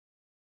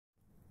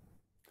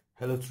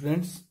Hello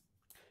students,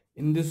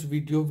 in this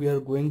video we are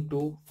going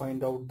to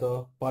find out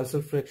the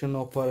partial fraction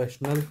of a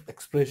rational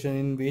expression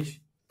in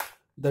which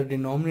the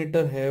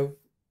denominator have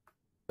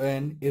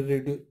an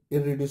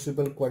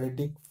irreducible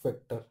quadratic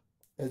factor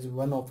as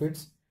one of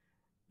its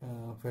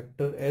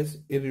factor as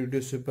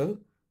irreducible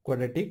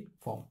quadratic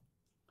form.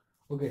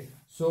 Okay,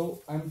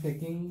 so I'm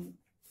taking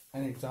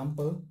an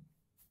example,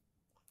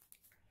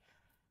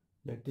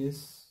 that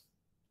is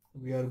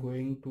we are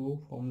going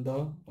to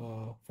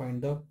find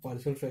the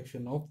partial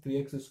fraction of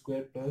 3x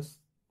square plus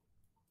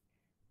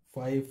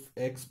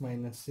 5x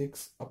minus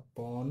 6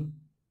 upon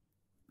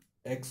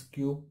x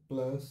cube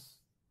plus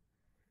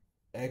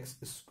x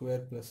square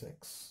plus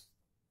x.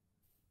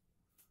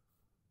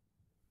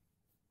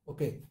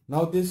 Okay,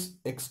 now this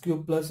x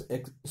cube plus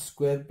x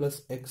square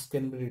plus x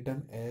can be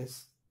written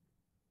as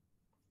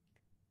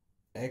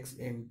x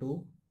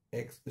into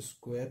x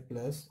square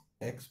plus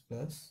x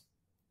plus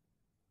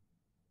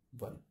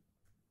 1.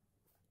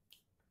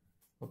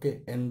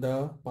 Okay, and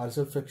the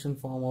partial fraction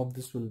form of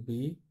this will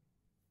be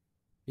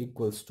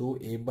equals to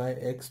a by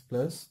x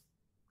plus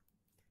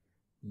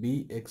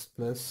bx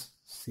plus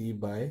c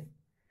by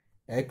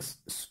x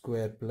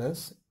square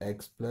plus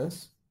x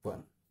plus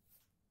 1.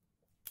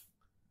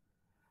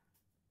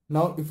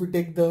 Now if we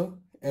take the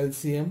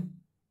LCM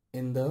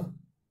in the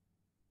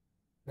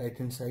right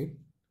hand side,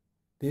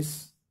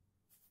 this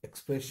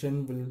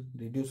expression will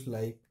reduce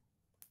like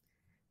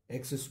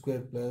x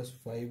square plus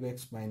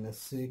 5x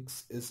minus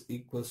 6 is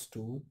equals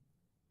to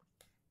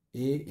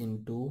a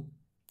into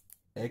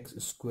x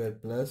square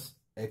plus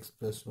x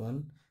plus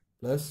 1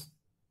 plus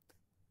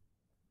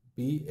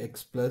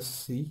bx plus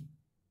c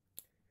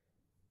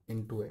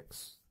into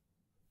x.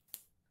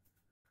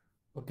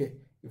 Okay,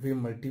 if we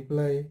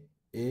multiply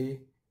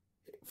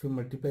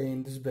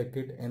in this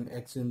bracket and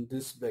x in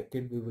this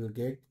bracket, we will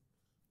get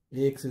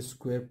ax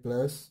square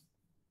plus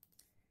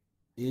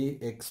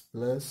ax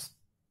plus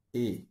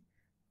a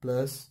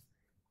plus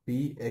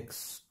bx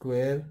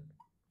square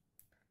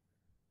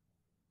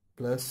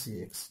plus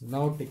cx.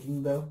 Now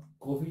taking the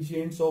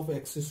coefficients of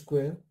x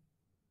square,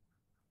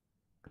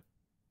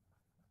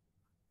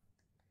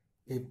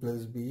 a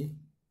plus b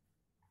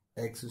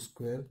x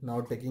square.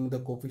 Now taking the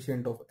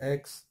coefficient of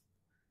x,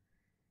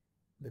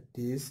 that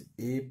is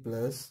a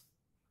plus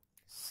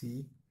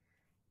c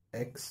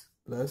x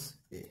plus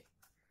a,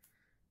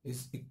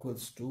 is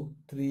equals to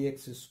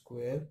 3x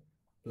square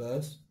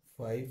plus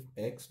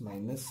 5x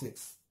minus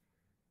 6.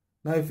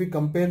 Now if we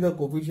compare the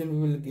coefficient, we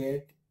will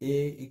get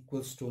a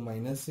equals to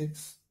minus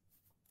 6,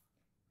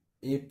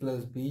 a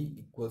plus b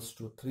equals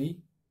to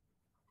 3.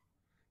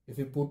 If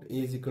we put a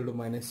is equal to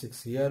minus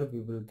 6 here,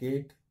 we will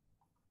get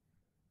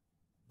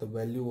the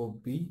value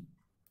of b,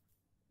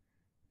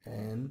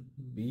 and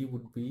b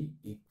would be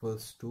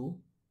equals to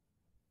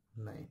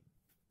 9.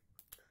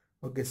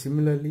 Okay,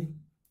 similarly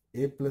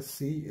a plus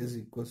c is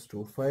equals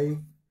to 5.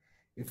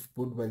 If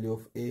put value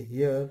of a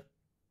here,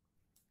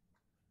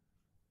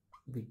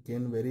 we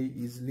can very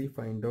easily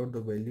find out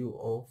the value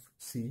of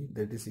c,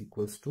 that is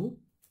equals to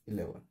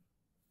 11.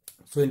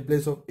 So in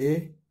place of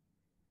a,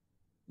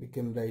 we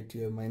can write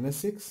here minus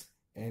 6,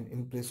 and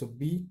in place of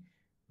b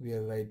we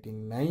are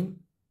writing 9,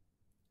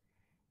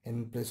 and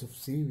in place of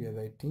c we are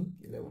writing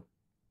 11.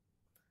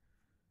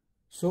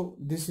 So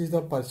this is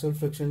the partial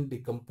fraction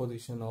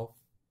decomposition of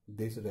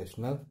this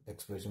rational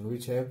expression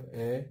which have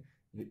a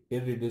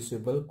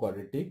irreducible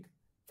quadratic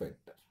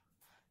factor.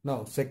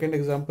 Now second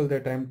example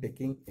that I am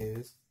taking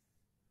is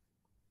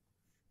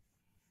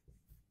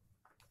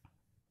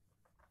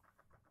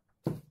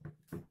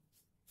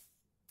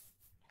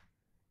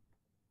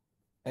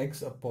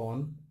x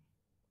upon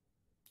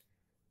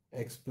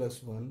x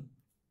plus 1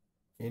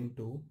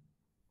 into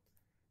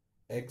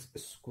x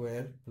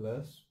square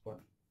plus 1.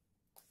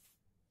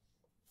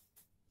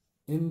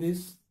 In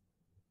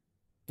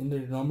the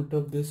denominator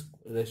of this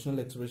rational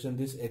expression,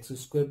 this x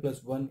square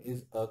plus 1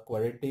 is a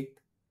quadratic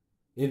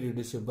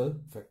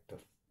irreducible factor.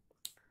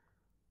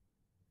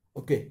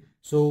 Okay,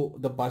 so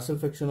the partial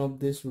fraction of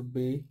this would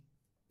be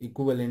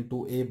equivalent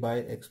to a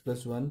by x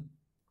plus 1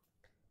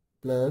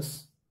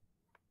 plus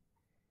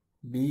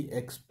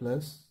bx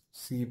plus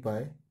c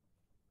by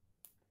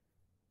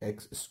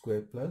x square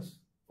plus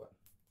 1.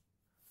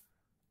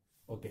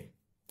 Okay,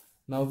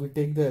 now we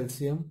take the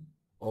LCM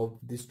of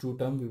these two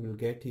terms. We will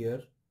get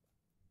here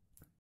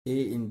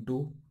a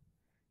into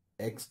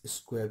x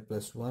square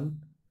plus 1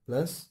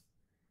 plus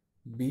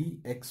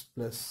bx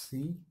plus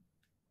c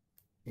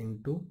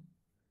into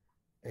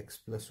x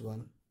plus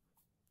 1,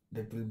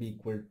 that will be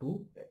equal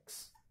to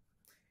x.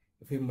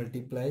 If we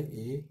multiply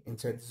a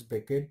inside this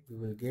bracket, we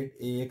will get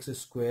ax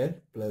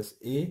square plus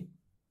a,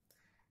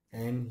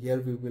 and here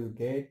we will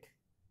get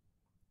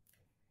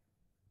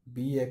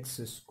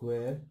bx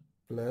square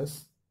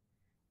plus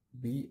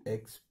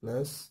bx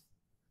plus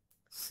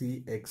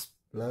cx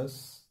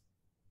plus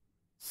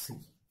c.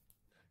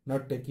 Now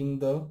taking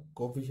the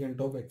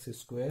coefficient of x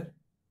square,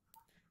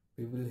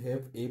 we will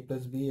have a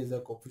plus b as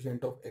a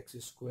coefficient of x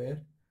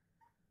square.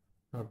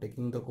 Now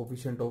taking the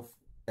coefficient of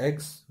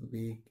x,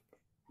 we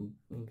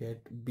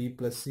get b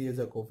plus c as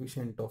a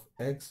coefficient of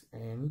x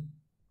and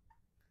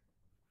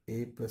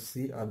a plus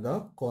c are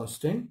the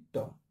constant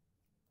term.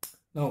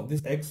 Now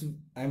this x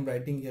I am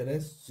writing here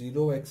as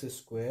 0x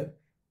square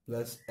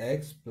plus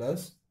x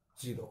plus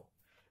 0.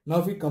 Now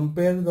if we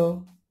compare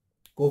the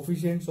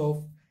coefficients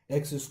of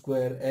x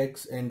square,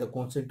 x and the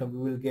constant term,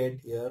 we will get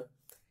here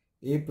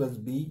a plus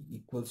b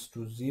equals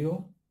to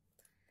 0,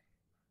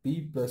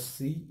 b plus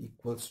c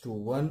equals to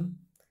 1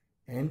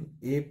 and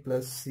a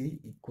plus c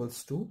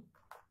equals to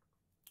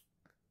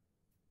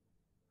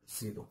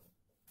 0.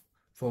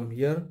 From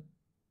here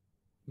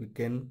we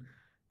can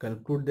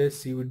conclude that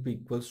c would be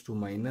equals to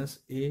minus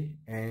a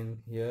and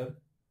here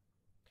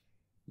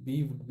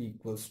b would be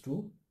equals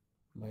to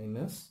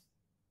minus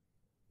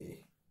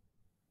a.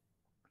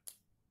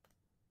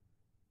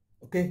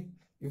 Okay,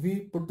 if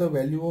we put the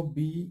value of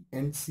b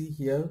and c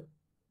here,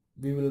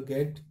 we will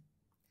get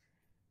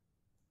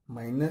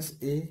minus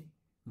a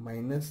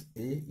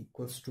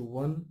equals to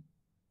 1,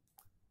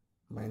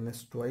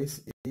 minus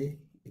twice a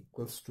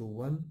equals to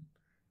 1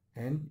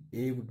 and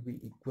a would be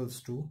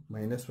equals to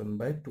minus 1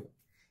 by 2.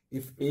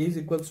 If a is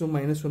equals to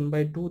minus 1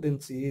 by 2, then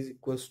c is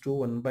equals to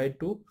 1 by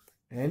 2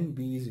 and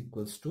b is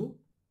equals to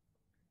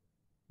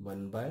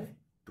 1 by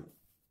 2.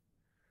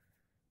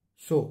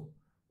 So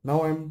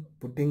now I am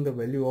putting the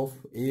value of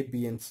a,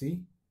 b and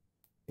c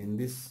in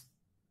this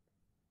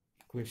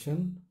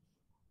equation.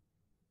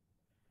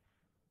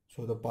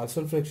 So the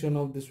partial fraction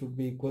of this would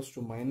be equals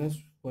to minus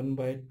 1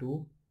 by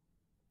 2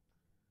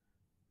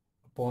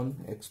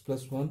 upon x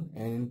plus 1,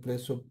 and in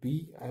place of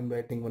b I am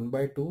writing 1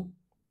 by 2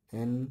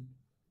 and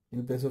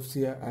in place of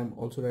c I am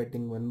also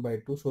writing 1 by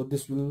 2. So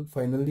this will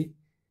finally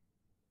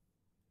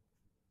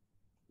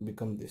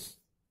become this,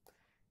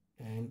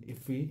 and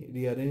if we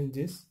rearrange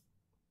this,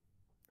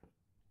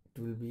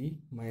 it will be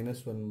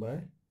minus 1 by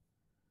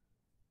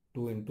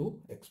 2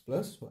 into x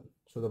plus 1.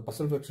 So the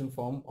partial fraction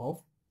form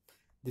of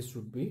this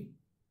would be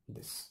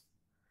this.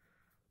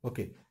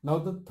 Okay, now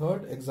the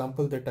third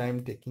example that I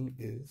am taking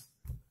is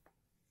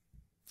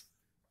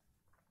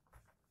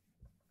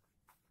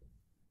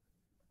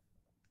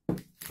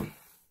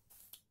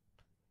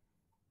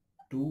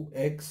two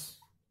x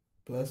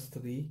plus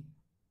 3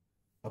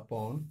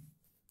 upon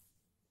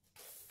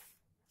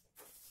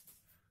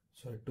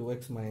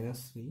 2x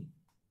minus 3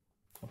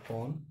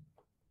 upon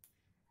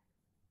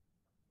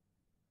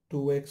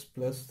 2x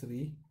plus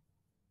 3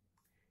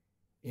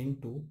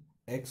 into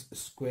x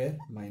square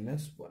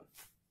minus 1.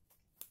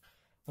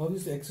 Now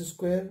this x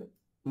square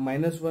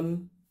minus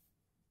 1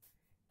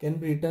 can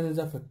be written as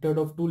a factor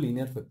of two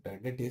linear factors.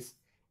 That is,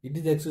 it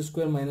is x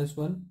square minus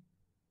 1.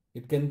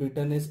 It can be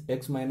written as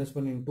x minus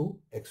 1 into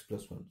x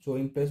plus 1. So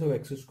in place of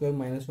x square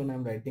minus 1, I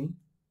am writing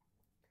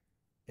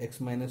x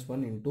minus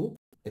 1 into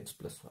x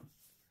plus 1.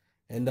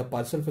 And the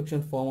partial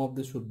fraction form of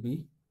this would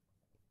be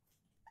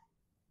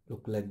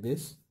look like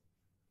this,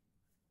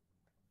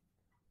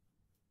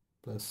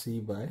 plus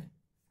c by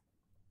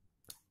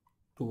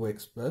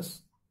 2x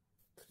plus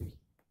 3.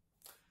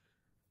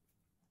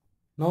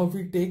 Now if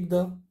we take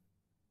the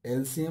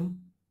LCM,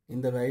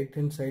 in the right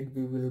hand side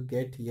we will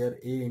get here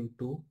a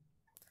into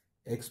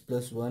x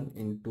plus 1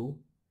 into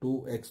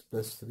 2x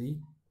plus 3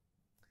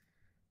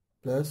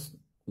 plus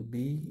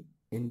b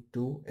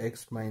into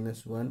x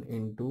minus 1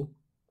 into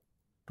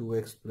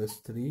 2x plus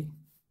 3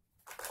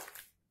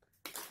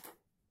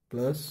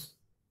 plus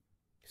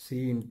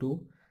c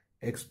into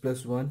x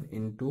plus 1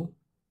 into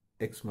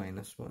x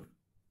minus 1.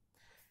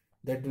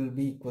 That will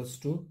be equals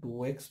to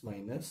 2x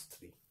minus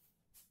 3.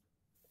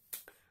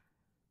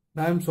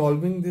 Now I am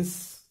solving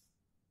this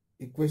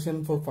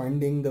equation for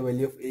finding the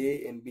value of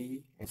a and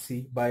b and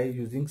c by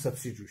using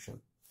substitution.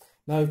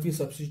 Now if we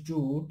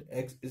substitute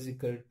x is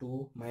equal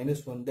to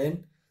minus 1,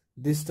 then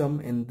this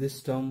term and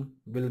this term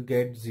will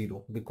get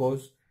 0,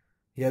 because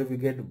here we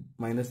get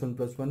minus 1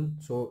 plus 1,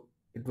 so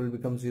it will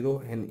become 0,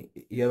 and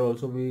here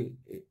also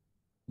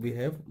we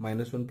have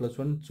minus 1 plus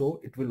 1, so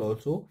it will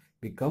also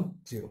become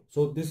 0.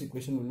 So this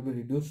equation will be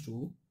reduced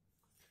to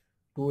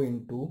 2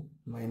 into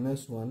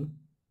minus 1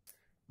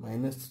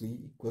 minus 3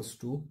 equals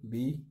to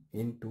b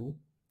into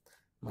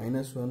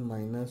minus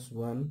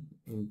 1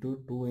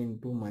 into 2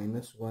 into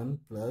minus 1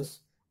 plus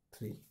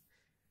 3.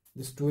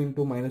 This 2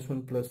 into minus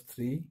 1 plus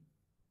 3,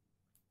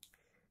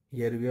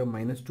 here we have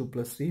minus 2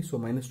 plus 3, so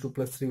minus 2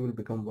 plus 3 will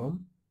become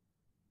 1,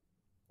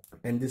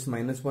 and this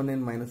minus 1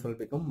 and minus 1 will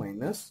become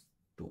minus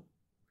 2,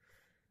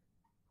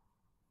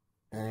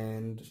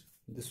 and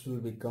this will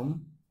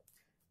become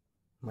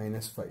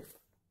minus 5.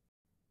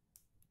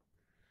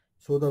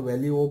 So the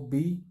value of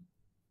b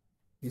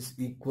is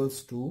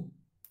equals to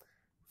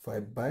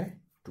 5 by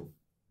 2.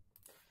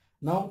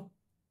 Now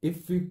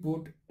if we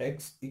put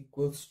x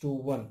equals to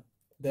 1,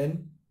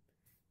 then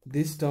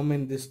this term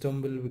and this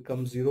term will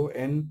become 0,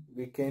 and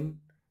we can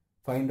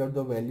find out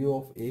the value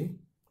of a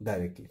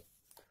directly.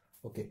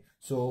 Okay,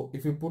 so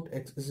if you put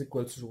x is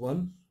equals to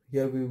 1,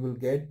 here we will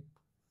get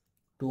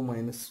 2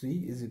 minus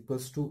 3 is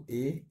equals to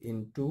a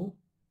into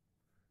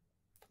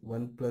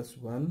 1 plus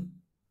 1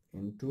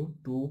 into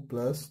 2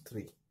 plus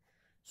 3.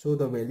 So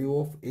the value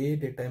of A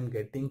that I am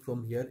getting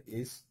from here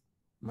is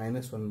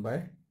minus 1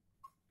 by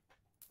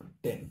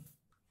 10.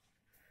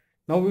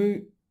 Now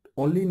we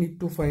only need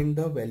to find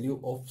the value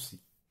of C.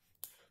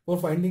 For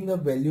finding the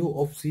value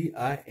of C,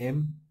 I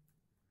am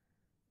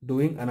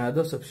doing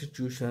another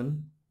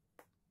substitution,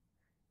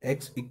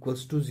 x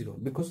equals to 0,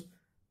 because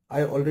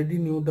I already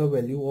knew the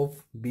value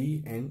of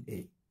B and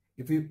A.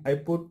 If I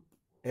put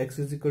x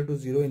is equal to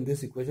 0 in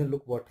this equation,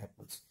 look what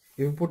happens.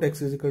 If you put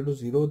x is equal to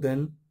 0,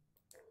 then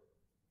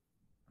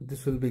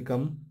this will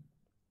become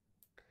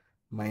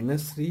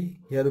minus 3.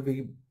 Here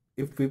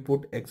if we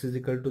put x is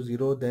equal to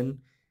 0,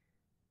 then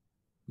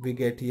we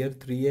get here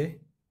 3a,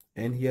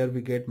 and here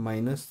we get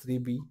minus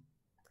 3b,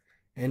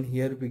 and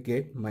here we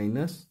get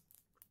minus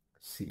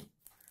c.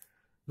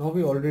 Now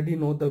we already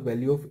know the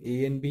value of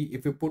a and b.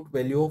 If we put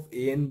value of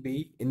a and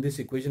b in this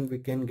equation, we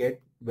can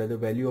get the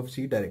value of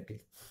c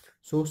directly.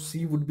 So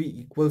c would be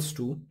equals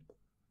to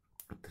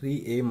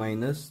 3a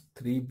minus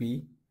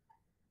 3b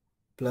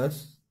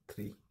plus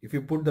 3. If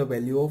you put the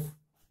value of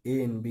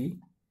a and b,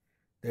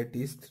 that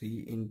is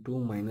 3 into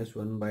minus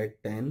 1 by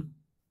 10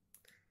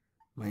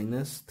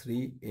 minus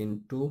 3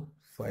 into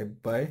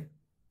 5 by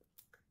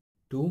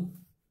 2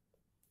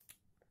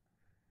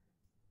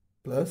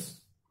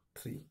 plus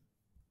 3.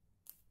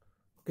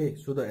 Okay,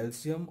 so the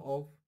LCM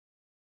of,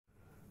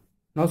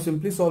 now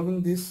simply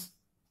solving this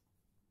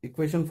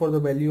equation for the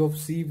value of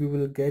C, we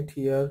will get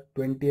here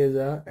 20 as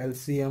a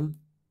LCM,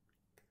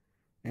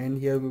 and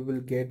here we will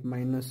get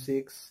minus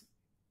 6,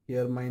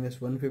 here minus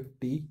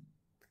 150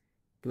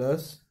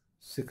 plus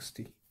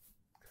 60.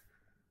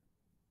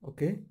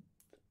 Okay,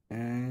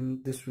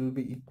 and this will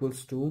be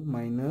equals to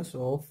minus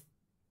of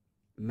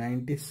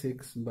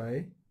 96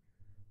 by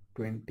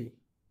 20,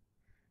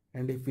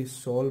 and if we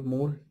solve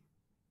more,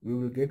 we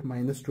will get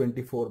minus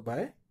 24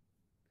 by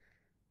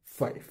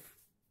 5.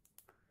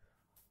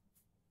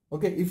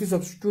 Okay, if we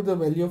substitute the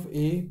value of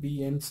A,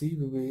 B and C,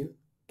 we will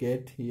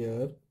get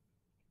here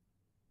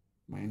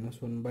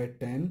minus 1 by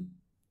 10,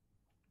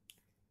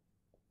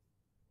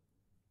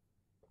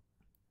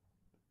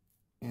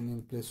 and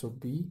in place of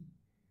B,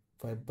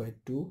 5 by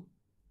 2,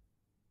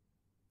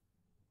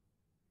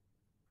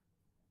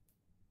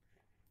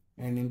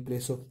 and in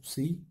place of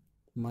C,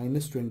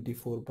 minus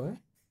 24 by 5.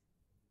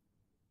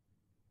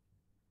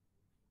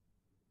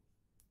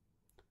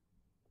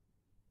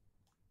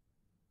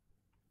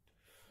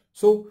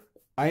 So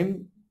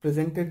I'm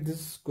presented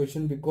this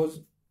question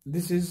because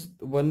this is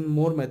one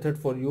more method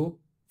for you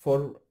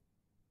for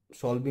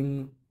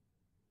solving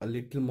a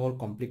little more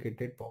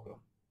complicated problem.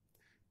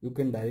 You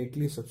can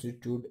directly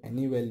substitute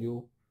any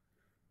value,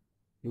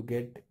 you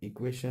get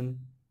equation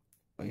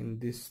in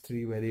this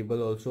 3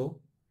 variable also.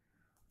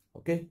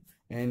 Okay,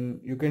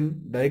 and you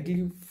can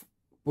directly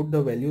put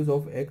the values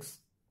of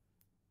x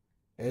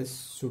as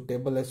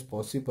suitable as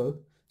possible,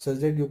 such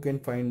that you can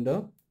find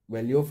the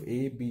value of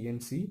A, B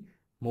and C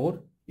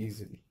more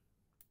easily.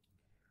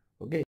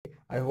 Okay,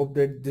 I hope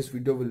that this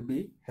video will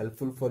be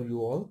helpful for you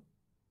all,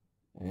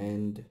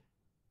 and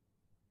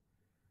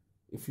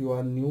if you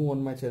are new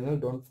on my channel,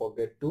 don't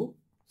forget to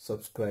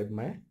subscribe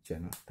my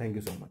channel. Thank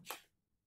you so much.